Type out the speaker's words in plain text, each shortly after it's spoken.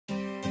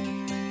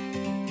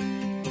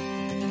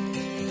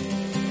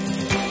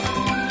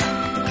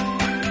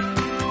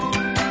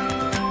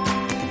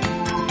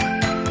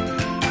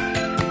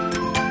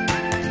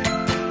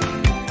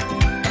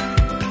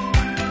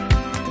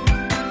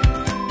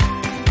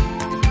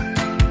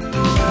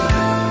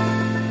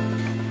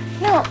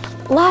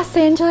Los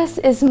Angeles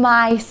is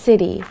my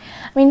city.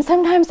 I mean,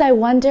 sometimes I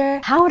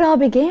wonder how it all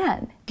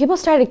began. People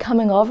started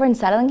coming over and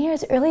settling here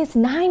as early as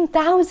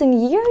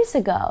 9,000 years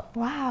ago.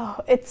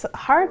 Wow, it's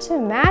hard to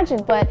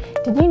imagine,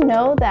 but did you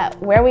know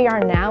that where we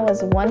are now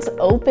was once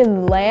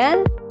open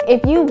land?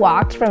 If you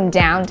walked from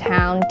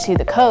downtown to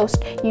the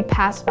coast, you'd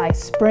pass by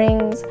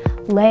springs,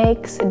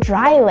 lakes,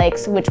 dry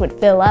lakes, which would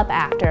fill up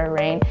after a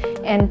rain,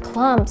 and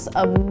clumps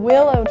of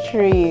willow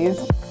trees.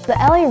 The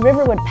LA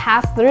River would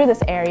pass through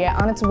this area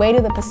on its way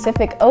to the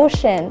Pacific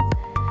Ocean.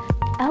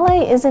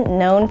 LA isn't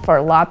known for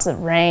lots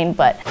of rain,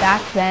 but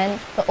back then,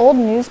 the old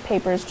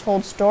newspapers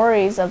told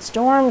stories of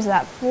storms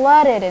that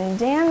flooded and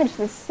damaged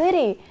the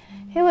city.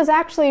 It was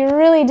actually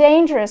really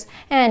dangerous,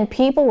 and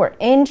people were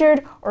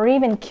injured or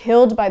even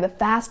killed by the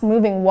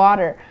fast-moving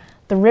water.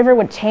 The river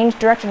would change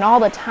direction all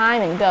the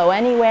time and go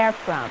anywhere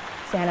from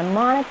Santa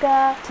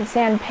Monica to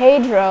San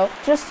Pedro,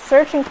 just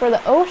searching for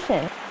the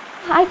ocean.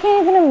 I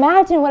can't even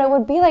imagine what it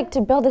would be like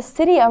to build a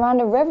city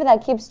around a river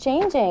that keeps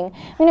changing.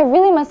 I mean, it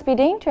really must be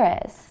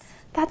dangerous.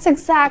 That's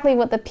exactly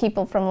what the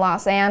people from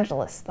Los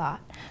Angeles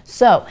thought.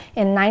 So,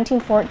 in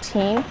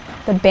 1914,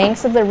 the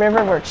banks of the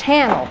river were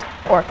channeled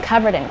or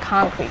covered in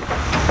concrete.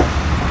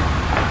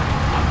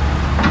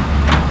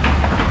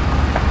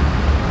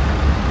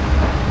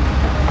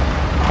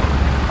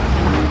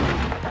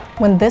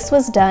 When this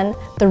was done,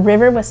 the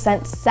river was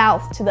sent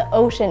south to the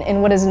ocean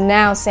in what is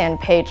now San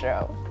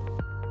Pedro.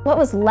 What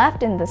was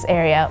left in this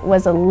area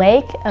was a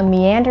lake, a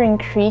meandering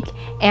creek,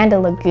 and a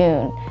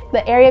lagoon.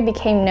 The area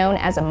became known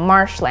as a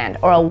marshland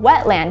or a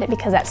wetland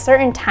because at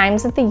certain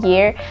times of the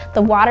year,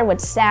 the water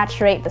would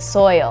saturate the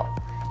soil.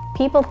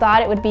 People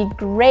thought it would be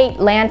great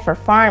land for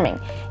farming,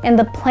 and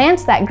the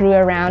plants that grew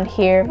around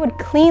here would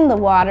clean the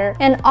water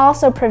and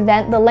also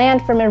prevent the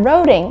land from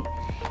eroding.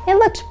 It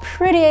looked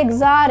pretty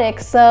exotic,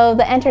 so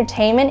the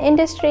entertainment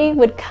industry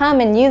would come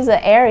and use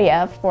the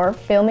area for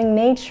filming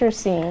nature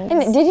scenes.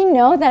 And did you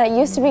know that it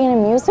used to be an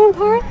amusement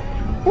park?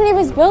 I mean, it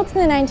was built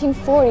in the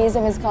 1940s.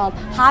 It was called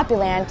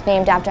Happyland,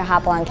 named after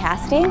Hopalong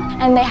Cassidy.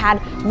 And they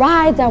had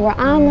rides that were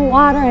on the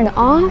water and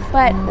off,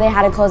 but they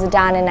had to close it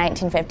down in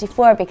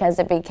 1954 because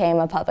it became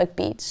a public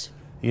beach.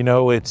 You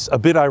know, it's a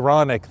bit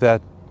ironic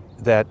that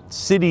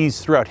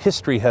cities throughout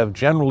history have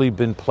generally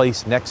been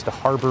placed next to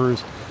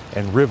harbors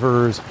and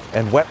rivers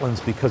and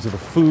wetlands because of the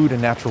food and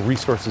natural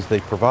resources they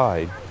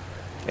provide.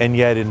 And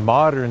yet in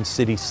modern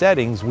city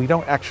settings, we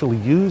don't actually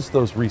use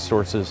those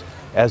resources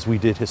as we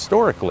did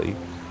historically.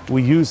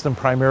 We use them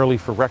primarily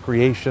for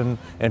recreation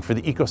and for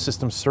the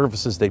ecosystem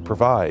services they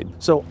provide.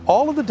 So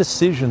all of the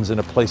decisions in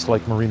a place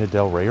like Marina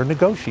del Rey are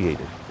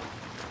negotiated.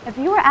 If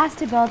you were asked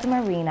to build a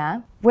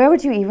marina, where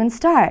would you even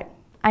start?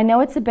 I know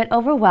it's a bit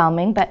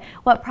overwhelming, but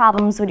what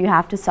problems would you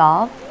have to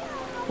solve?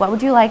 What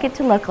would you like it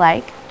to look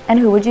like? And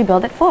who would you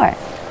build it for?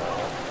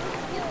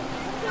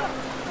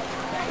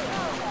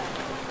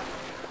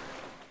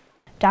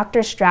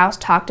 Dr. Strauss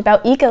talked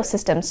about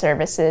ecosystem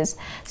services,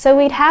 so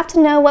we'd have to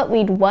know what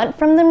we'd want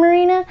from the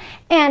marina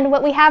and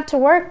what we have to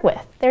work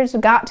with. There's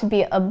got to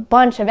be a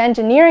bunch of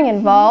engineering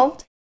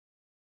involved.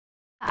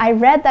 I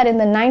read that in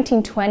the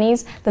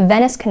 1920s, the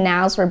Venice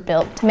canals were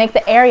built to make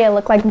the area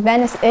look like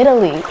Venice,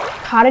 Italy.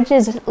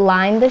 Cottages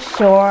lined the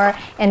shore,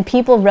 and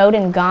people rode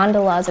in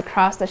gondolas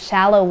across the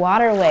shallow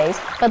waterways,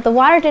 but the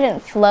water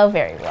didn't flow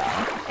very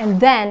well. And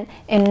then,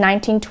 in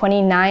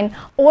 1929,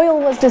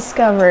 oil was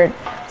discovered,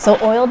 so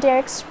oil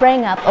derricks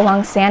sprang up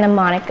along Santa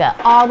Monica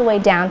all the way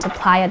down to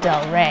Playa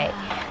del Rey.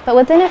 But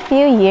within a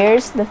few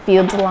years, the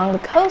fields along the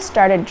coast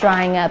started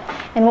drying up,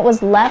 and what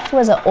was left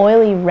was an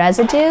oily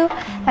residue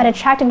that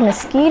attracted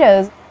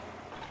mosquitoes.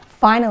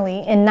 Finally,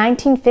 in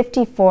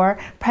 1954,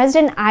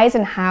 President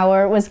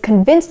Eisenhower was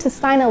convinced to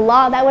sign a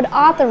law that would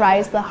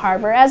authorize the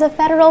harbor as a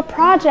federal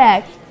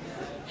project.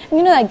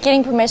 You know that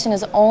getting permission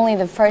is only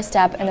the first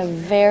step in a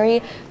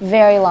very,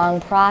 very long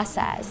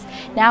process.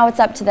 Now it's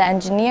up to the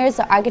engineers,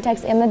 the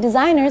architects, and the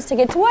designers to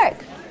get to work.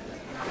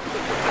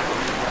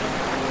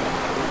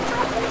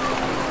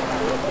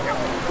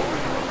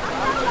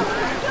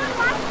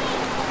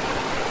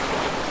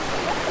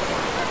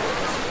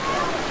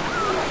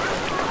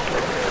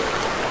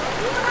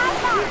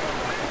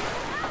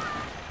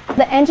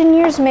 The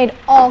engineers made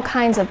all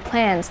kinds of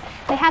plans.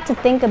 They had to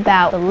think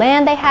about the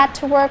land they had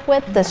to work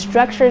with, the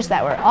structures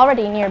that were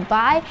already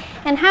nearby,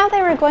 and how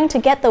they were going to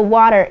get the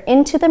water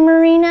into the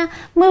marina,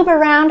 move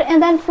around,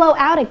 and then flow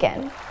out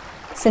again.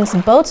 Since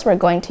boats were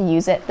going to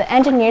use it, the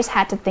engineers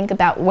had to think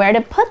about where to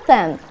put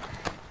them.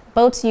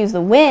 Boats use the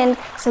wind,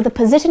 so the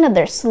position of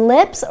their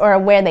slips or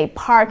where they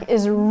park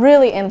is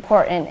really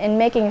important in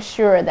making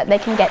sure that they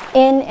can get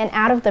in and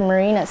out of the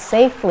marina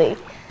safely.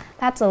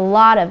 That's a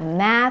lot of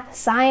math,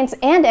 science,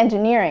 and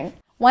engineering.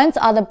 Once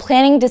all the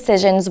planning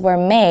decisions were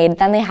made,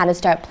 then they had to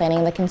start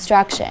planning the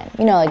construction.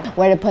 You know, like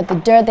where to put the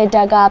dirt they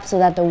dug up so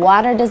that the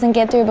water doesn't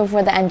get through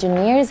before the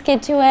engineers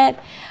get to it.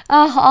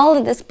 All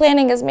of this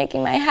planning is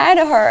making my head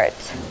hurt.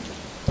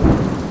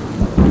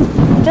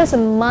 Just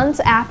months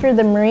after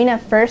the marina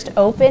first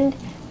opened,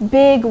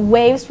 big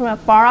waves from a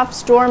far-off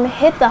storm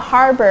hit the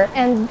harbor,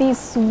 and these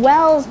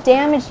swells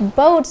damaged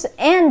boats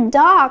and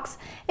docks.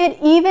 It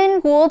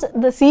even cooled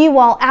the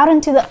seawall out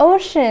into the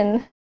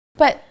ocean.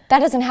 But that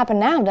doesn't happen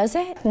now, does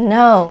it?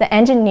 No. The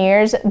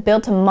engineers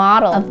built a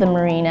model of the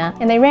marina,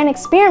 and they ran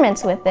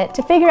experiments with it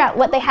to figure out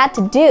what they had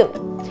to do.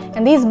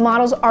 And these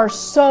models are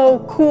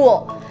so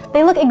cool.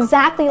 They look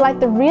exactly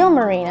like the real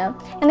marina,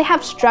 and they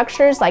have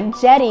structures like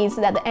jetties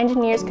that the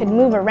engineers could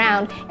move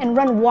around and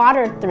run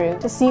water through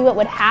to see what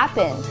would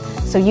happen.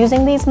 So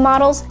using these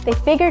models, they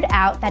figured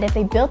out that if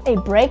they built a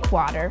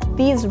breakwater,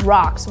 these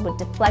rocks would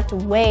deflect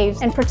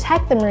waves and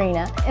protect the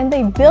marina, and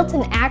they built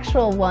an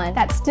actual one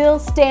that still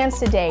stands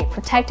today,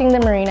 protecting the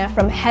marina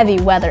from heavy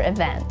weather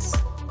events.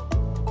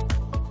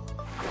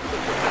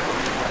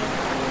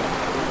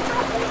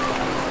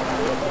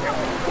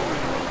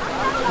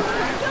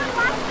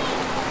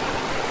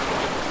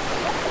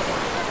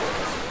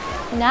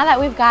 Now that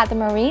we've got the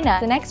marina,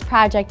 the next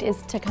project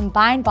is to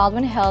combine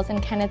Baldwin Hills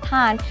and Kenneth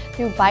Hahn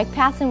through bike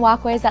paths and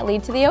walkways that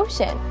lead to the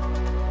ocean.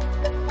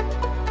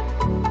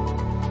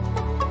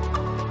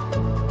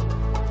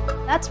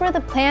 That's where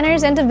the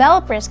planners and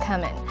developers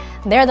come in.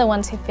 They're the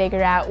ones who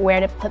figure out where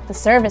to put the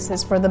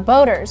services for the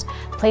boaters,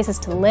 places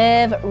to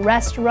live,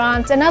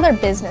 restaurants, and other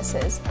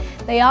businesses.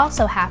 They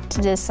also have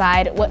to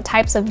decide what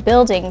types of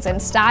buildings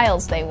and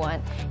styles they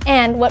want,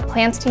 and what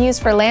plants to use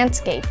for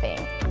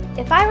landscaping.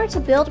 If I were to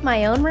build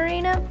my own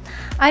marina,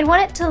 I'd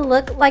want it to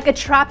look like a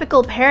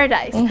tropical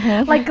paradise,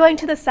 like going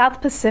to the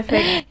South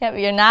Pacific. Yep,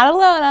 you're not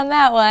alone on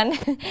that one.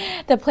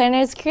 The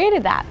planners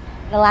created that.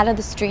 A lot of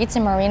the streets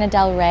in Marina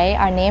del Rey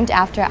are named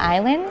after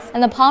islands,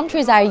 and the palm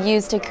trees are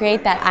used to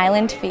create that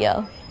island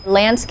feel.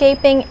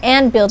 Landscaping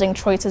and building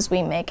choices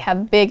we make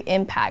have big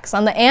impacts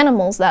on the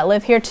animals that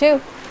live here too.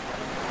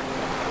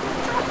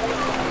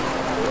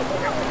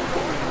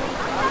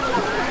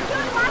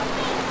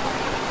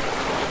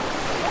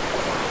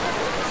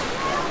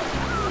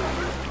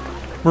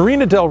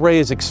 Marina del Rey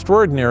is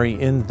extraordinary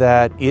in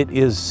that it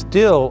is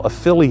still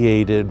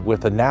affiliated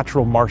with a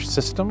natural marsh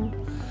system.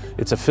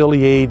 It's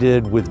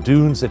affiliated with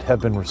dunes that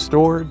have been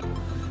restored.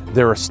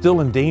 There are still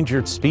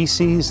endangered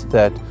species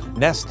that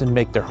nest and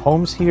make their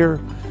homes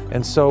here.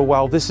 And so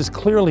while this is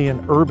clearly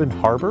an urban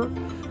harbor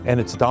and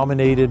it's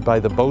dominated by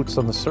the boats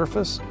on the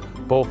surface,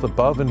 both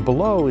above and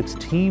below, it's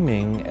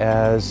teeming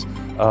as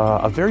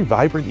a very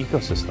vibrant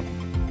ecosystem.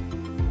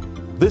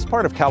 This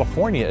part of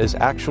California is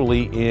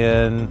actually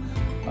in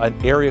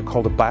an area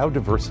called a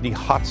biodiversity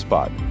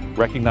hotspot,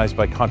 recognized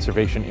by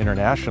Conservation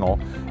International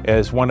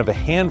as one of a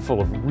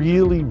handful of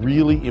really,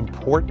 really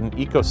important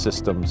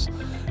ecosystems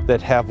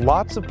that have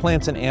lots of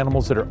plants and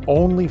animals that are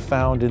only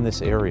found in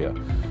this area.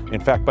 In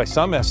fact, by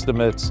some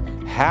estimates,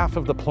 half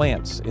of the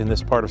plants in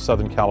this part of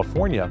Southern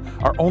California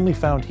are only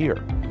found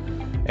here.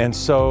 And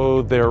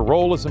so their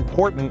role is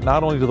important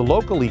not only to the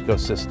local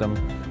ecosystem,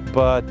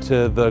 but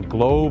to the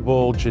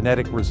global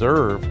genetic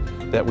reserve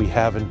that we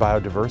have in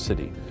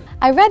biodiversity.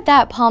 I read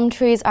that palm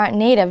trees aren't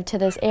native to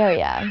this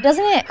area.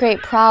 Doesn't it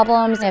create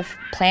problems if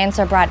plants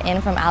are brought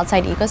in from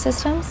outside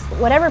ecosystems?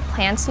 Whatever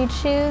plants you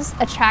choose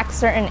attracts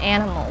certain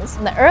animals.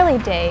 In the early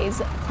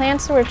days,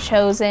 plants were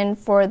chosen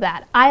for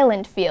that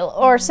island feel,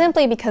 or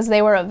simply because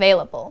they were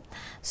available.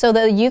 So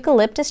the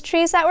eucalyptus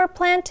trees that were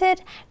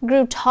planted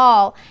grew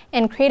tall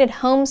and created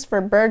homes for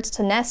birds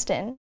to nest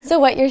in. So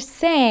what you're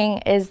saying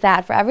is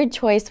that for every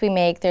choice we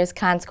make, there's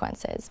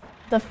consequences.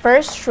 The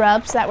first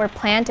shrubs that were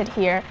planted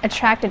here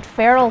attracted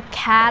feral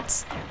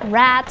cats,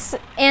 rats,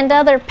 and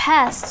other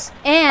pests.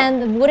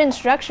 And the wooden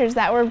structures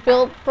that were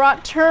built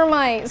brought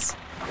termites.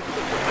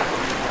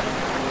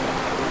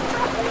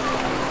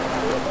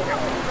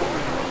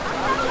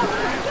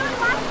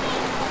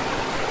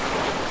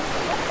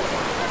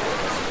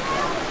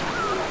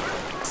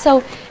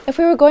 So if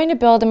we were going to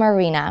build a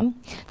marina,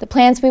 the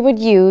plants we would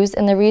use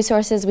and the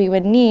resources we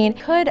would need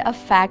could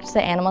affect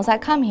the animals that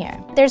come here.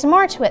 There's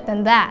more to it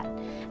than that.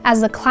 As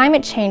the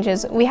climate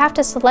changes, we have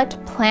to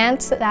select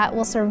plants that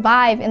will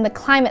survive in the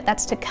climate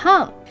that's to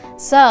come.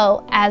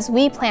 So, as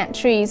we plant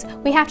trees,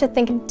 we have to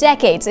think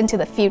decades into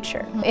the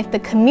future. If the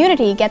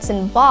community gets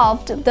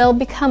involved, they'll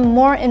become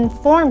more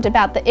informed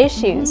about the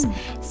issues.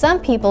 Some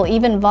people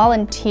even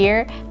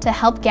volunteer to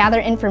help gather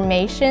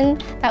information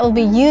that will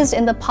be used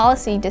in the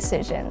policy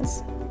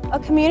decisions. A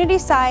community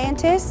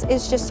scientist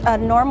is just a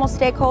normal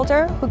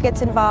stakeholder who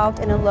gets involved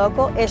in a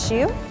local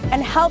issue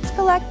and helps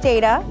collect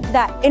data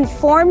that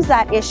informs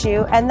that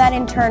issue and then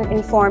in turn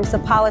informs the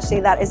policy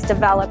that is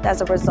developed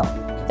as a result.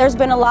 There's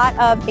been a lot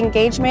of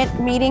engagement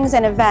meetings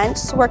and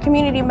events where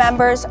community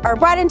members are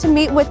brought in to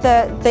meet with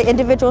the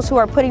individuals who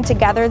are putting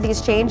together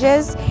these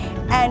changes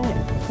and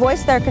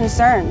voice their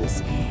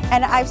concerns.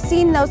 And I've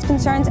seen those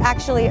concerns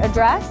actually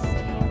addressed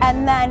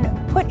and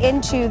then put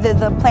into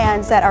the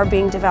plans that are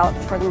being developed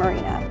for the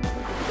marina.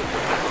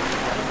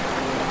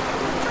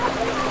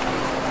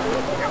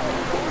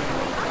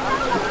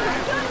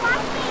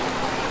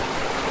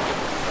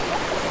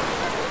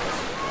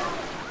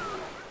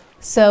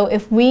 So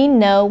if we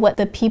know what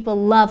the people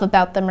love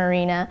about the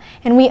marina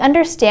and we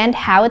understand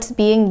how it's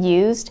being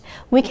used,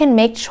 we can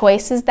make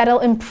choices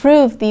that'll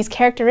improve these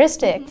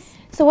characteristics.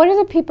 So what do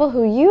the people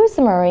who use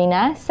the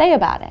marina say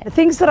about it? The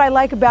things that I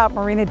like about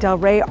Marina del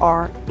Rey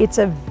are it's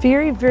a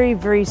very, very,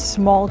 very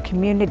small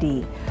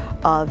community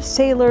of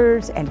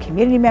sailors and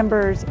community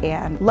members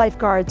and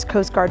lifeguards,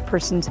 Coast Guard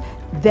persons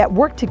that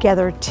work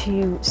together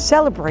to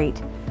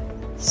celebrate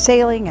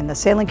sailing and the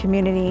sailing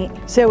community.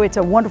 So it's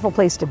a wonderful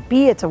place to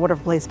be, it's a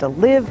wonderful place to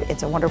live,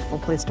 it's a wonderful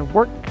place to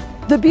work.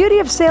 The beauty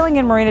of sailing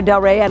in Marina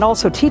del Rey and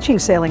also teaching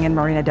sailing in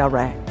Marina del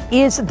Rey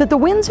is that the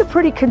winds are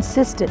pretty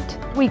consistent.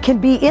 We can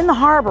be in the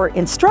harbor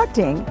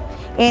instructing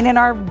and in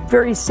our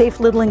very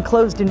safe little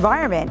enclosed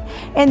environment.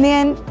 And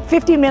then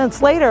 15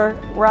 minutes later,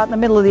 we're out in the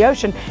middle of the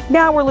ocean.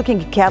 Now we're looking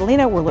at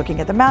Catalina, we're looking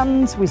at the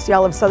mountains, we see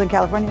all of Southern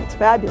California, it's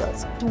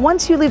fabulous.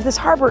 Once you leave this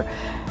harbor,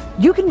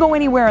 you can go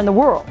anywhere in the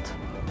world.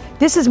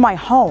 This is my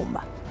home.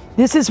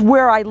 This is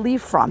where I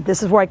leave from.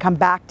 This is where I come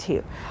back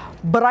to.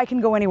 But I can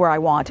go anywhere I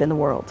want in the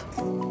world.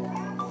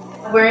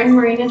 We're in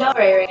Marina del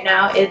Rey right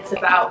now. It's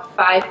about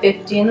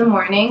 5:50 in the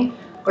morning.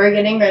 We're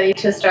getting ready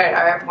to start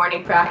our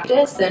morning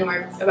practice and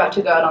we're about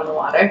to go out on the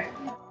water.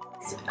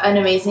 It's an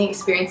amazing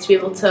experience to be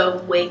able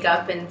to wake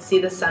up and see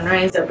the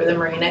sunrise over the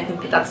marina. I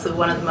think that's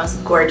one of the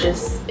most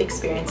gorgeous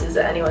experiences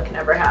that anyone can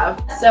ever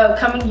have. So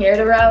coming here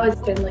to row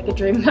has been like a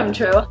dream come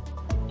true.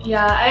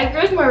 Yeah, I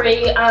agree with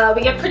Marie.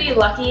 We get pretty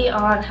lucky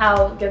on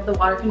how good the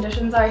water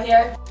conditions are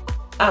here.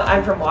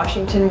 I'm from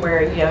Washington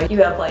where, you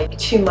have like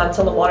 2 months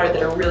on the water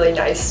that are really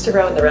nice to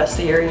row and the rest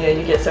of the year,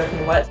 you get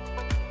soaking wet.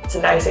 It's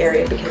a nice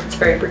area because it's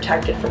very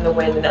protected from the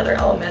wind and other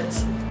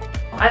elements.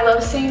 I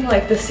love seeing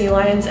like the sea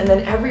lions, and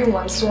then every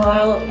once in a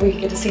while we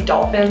get to see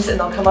dolphins and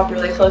they'll come up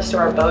really close to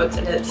our boats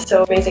and it's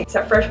so amazing.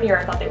 Except freshman year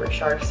I thought they were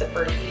sharks at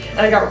first and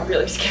I got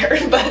really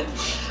scared, but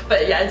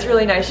yeah, it's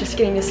really nice just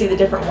getting to see the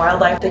different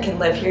wildlife that can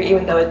live here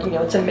even though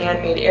it's a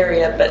man-made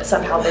area, but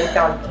somehow they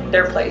found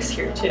their place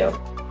here too.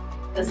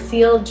 The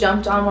seal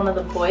jumped on one of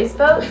the boys'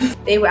 boats.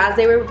 As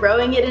they were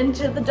rowing it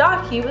into the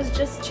dock, he was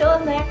just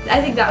chilling there.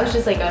 I think that was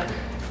just like a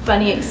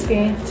funny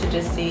experience to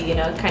just see,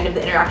 kind of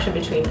the interaction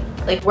between,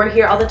 like we're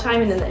here all the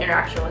time and then the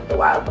interaction with the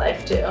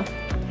wildlife too.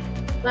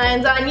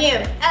 Lions on you,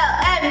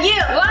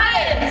 LMU,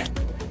 Lions!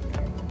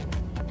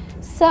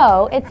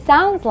 So it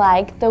sounds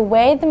like the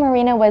way the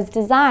marina was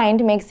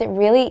designed makes it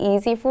really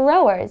easy for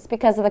rowers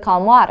because of the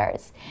calm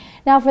waters.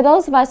 Now for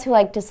those of us who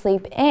like to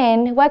sleep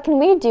in, what can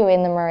we do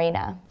in the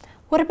marina?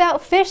 What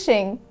about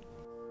fishing?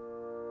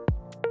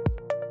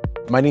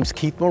 My name's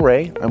Keith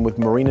Moray. I'm with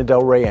Marina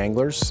del Rey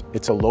Anglers.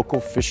 It's a local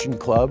fishing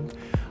club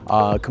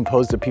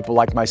composed of people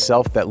like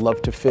myself that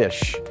love to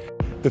fish.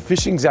 The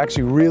fishing's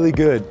actually really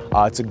good.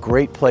 It's a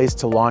great place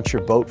to launch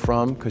your boat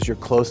from because you're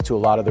close to a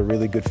lot of the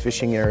really good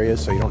fishing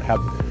areas so you don't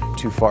have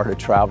too far to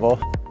travel.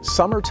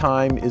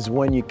 Summertime is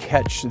when you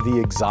catch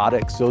the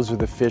exotics. Those are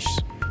the fish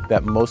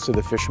that most of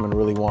the fishermen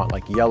really want,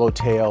 like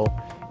yellowtail,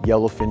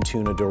 yellowfin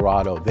tuna,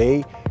 dorado.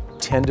 They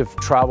tend to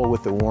travel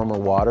with the warmer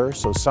water,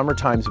 so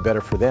summertime's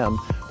better for them.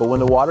 But when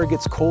the water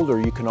gets colder,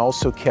 you can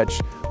also catch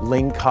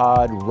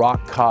lingcod,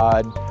 rock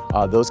cod,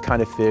 those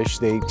kind of fish.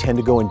 They tend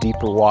to go in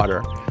deeper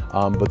water,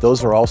 but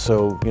those are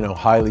also,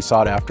 highly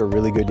sought after,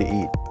 really good to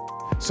eat.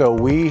 So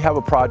we have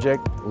a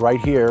project right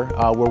here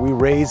where we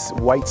raise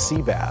white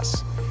sea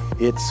bass.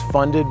 It's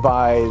funded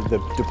by the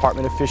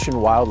Department of Fish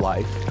and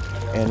Wildlife,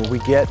 and we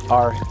get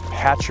our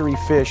hatchery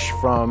fish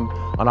from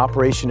an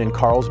operation in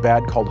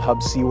Carlsbad called Hub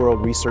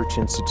SeaWorld Research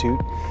Institute,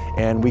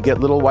 and we get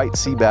little white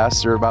sea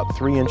bass. They're about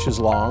 3 inches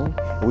long.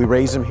 We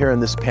raise them here in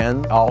this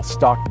pen, all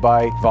stocked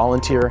by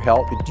volunteer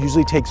help. It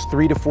usually takes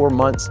 3 to 4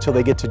 months till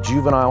they get to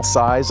juvenile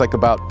size, like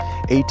about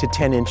 8 to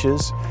 10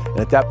 inches. And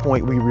at that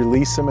point we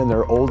release them and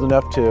they're old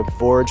enough to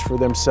forage for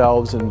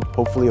themselves and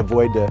hopefully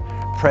avoid the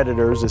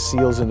predators, the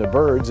seals and the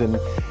birds, and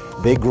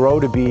they grow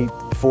to be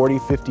 40,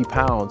 50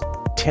 pounds.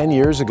 10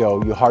 years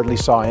ago, you hardly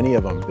saw any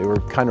of them. They were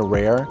kind of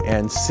rare.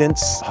 And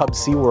since Hub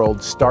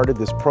SeaWorld started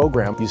this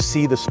program, you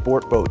see the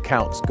sport boat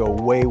counts go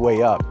way,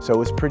 way up. So it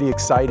was pretty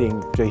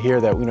exciting to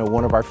hear that,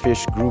 one of our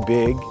fish grew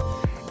big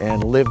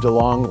and lived a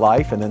long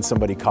life and then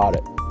somebody caught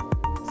it.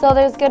 So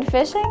there's good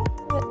fishing?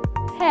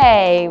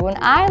 Hey, when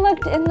I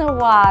looked in the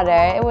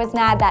water, it was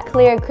not that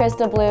clear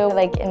crystal blue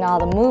like in all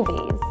the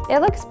movies. It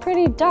looks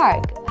pretty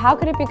dark. How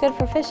could it be good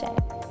for fishing?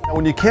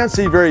 When you can't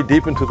see very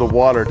deep into the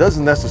water, it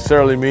doesn't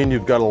necessarily mean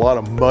you've got a lot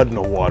of mud in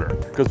the water,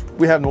 because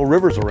we have no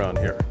rivers around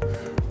here.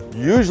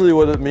 Usually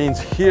what it means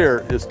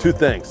here is 2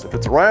 things. If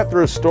it's right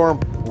after a storm,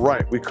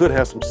 right, we could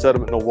have some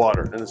sediment in the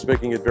water and it's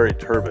making it very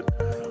turbid.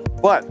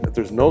 But if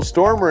there's no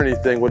storm or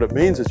anything, what it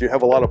means is you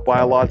have a lot of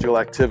biological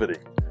activity.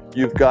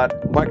 You've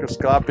got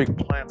microscopic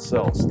plant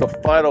cells, the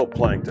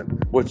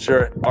phytoplankton, which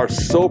are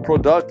so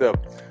productive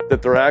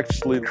that they're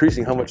actually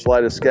increasing how much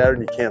light is scattered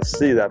and you can't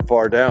see that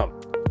far down.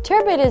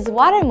 Turbid is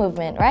water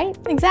movement, right?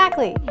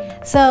 Exactly.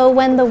 So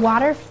when the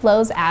water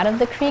flows out of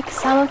the creek,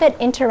 some of it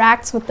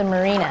interacts with the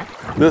marina.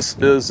 This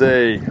is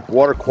a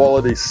water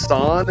quality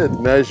sonde. It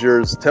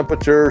measures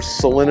temperature,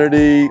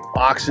 salinity,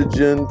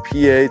 oxygen,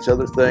 pH,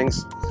 other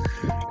things.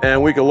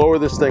 and we can lower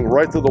this thing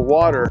right to the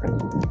water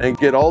and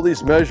get all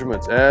these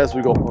measurements as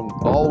we go from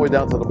all the way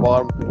down to the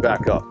bottom and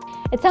back up.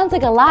 It sounds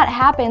like a lot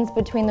happens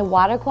between the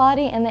water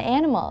quality and the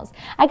animals.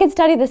 I could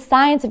study the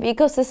science of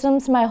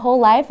ecosystems my whole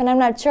life, and I'm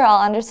not sure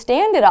I'll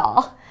understand it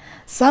all.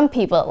 Some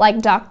people,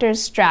 like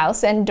Drs.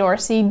 Strauss and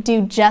Dorsey,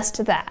 do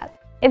just that.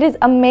 It is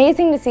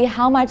amazing to see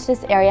how much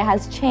this area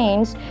has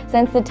changed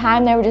since the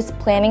time they were just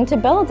planning to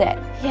build it.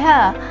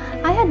 Yeah,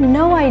 I had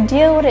no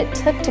idea what it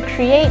took to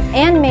create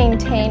and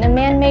maintain a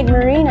man-made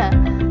marina.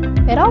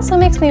 It also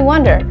makes me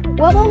wonder,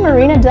 what will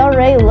Marina del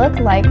Rey look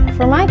like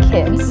for my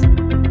kids?